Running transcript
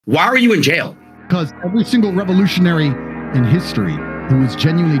Why are you in jail? Because every single revolutionary in history who was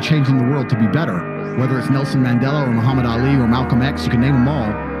genuinely changing the world to be better, whether it's Nelson Mandela or Muhammad Ali or Malcolm X, you can name them all,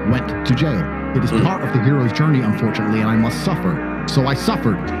 went to jail. It is part of the hero's journey, unfortunately, and I must suffer. So I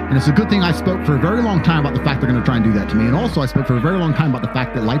suffered. And it's a good thing I spoke for a very long time about the fact they're going to try and do that to me. And also I spoke for a very long time about the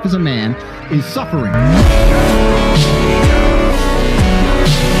fact that life as a man is suffering.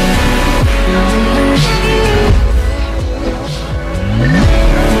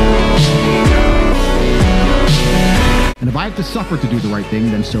 And if I have to suffer to do the right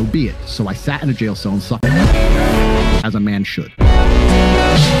thing, then so be it. So I sat in a jail cell and suffered, as a man should.